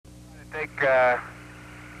take a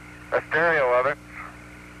stereo of it.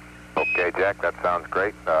 Okay, Jack, that sounds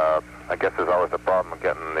great. I guess there's always a problem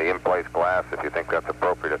getting the in-place glass if you think that's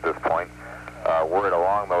appropriate at this point. Word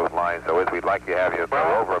along those lines, though, is we'd like to have you the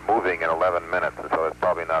rover moving in 11 minutes, so it's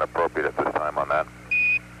probably not appropriate at this time on that.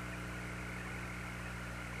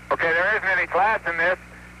 Okay, there isn't any glass in this.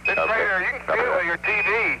 This Okay. crater, you can see it with your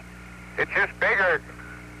TV. It's just bigger.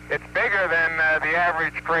 It's bigger than the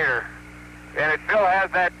average crater. And it still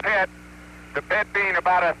has that pit, the pit being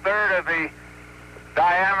about a third of the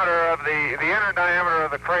diameter of the inner diameter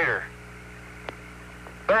of the crater.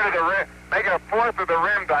 Third of the rim, make it a fourth of the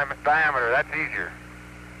rim diameter. That's easier.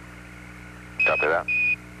 Copy that.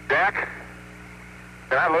 Jack,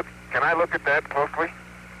 can I look at that closely?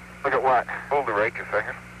 Look at what? Hold the rake a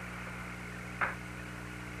second.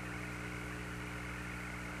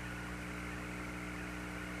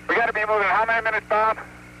 We got to be moving how many minutes, Bob?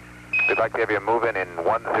 We'd like to have you move in 10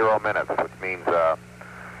 minutes, which means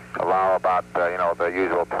allow about, the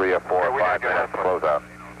usual 3 or 4 or 5 minutes closeout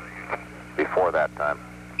before that time.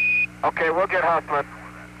 Okay, we'll get hustling.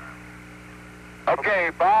 Okay,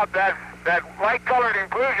 Bob, that light-colored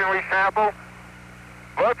inclusion we sampled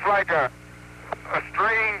looks like a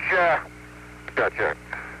strange, gotcha.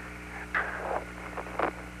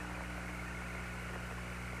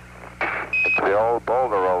 It's the old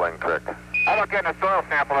boulder rolling trick. How about getting a soil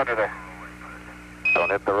sample under there? Don't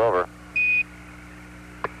hit the rover.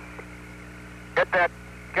 Get that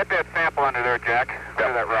sample under there, Jack.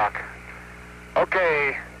 Under that rock.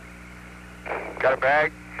 Okay. Got a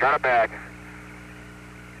bag? Got a bag.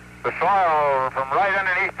 The soil from right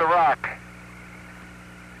underneath the rock.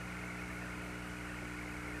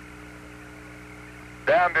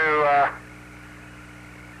 Down to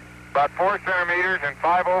about 4 centimeters and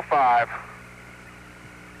 505.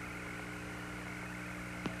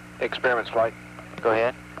 Experiments flight. Go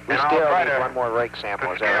ahead. We And still I'll need try one more rake sample,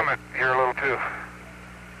 to is that skim right? it here a little too.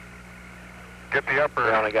 Get the upper.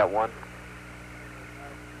 We only got one?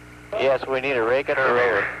 Yes, we need a rake at the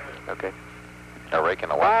rover. Okay. A rake in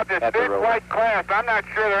the Bob, this At the big rover. white clasp, I'm not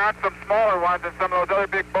sure there aren't some smaller ones in some of those other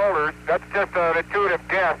big boulders. That's just an intuitive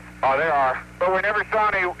guess. Oh, there are. But we never saw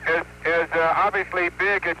any as obviously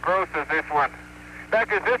big as gross as this one. In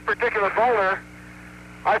fact, as this particular boulder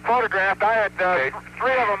I photographed, I had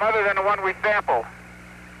 3 of them other than the one we sampled.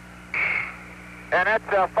 And that's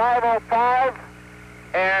 505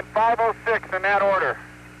 and 506 in that order.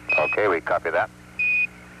 Okay, we copy that.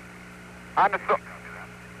 On the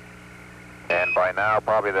And by now,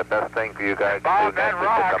 probably the best thing for you guys Bob, to do next that is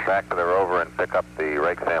rock. to come back to the rover and pick up the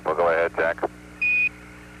rake sample. Go ahead, Jack.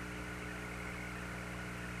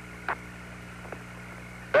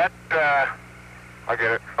 That, I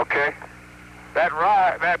get it. Okay. That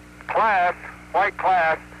class, white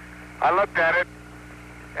class, I looked at it,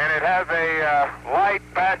 and it has a light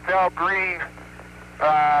pastel green,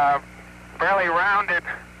 fairly rounded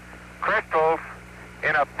crystals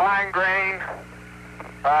in a fine grain,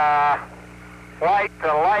 white to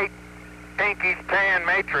light pinkish tan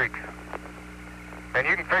matrix. And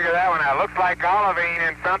you can figure that one out. Looks like olivine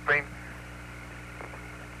in something.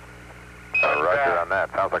 Roger on that.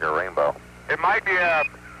 Sounds like a rainbow. It might be a...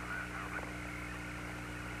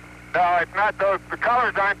 No, it's not those. The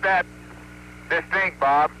colors aren't that distinct,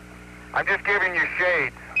 Bob. I'm just giving you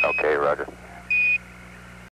shades. Okay, Roger.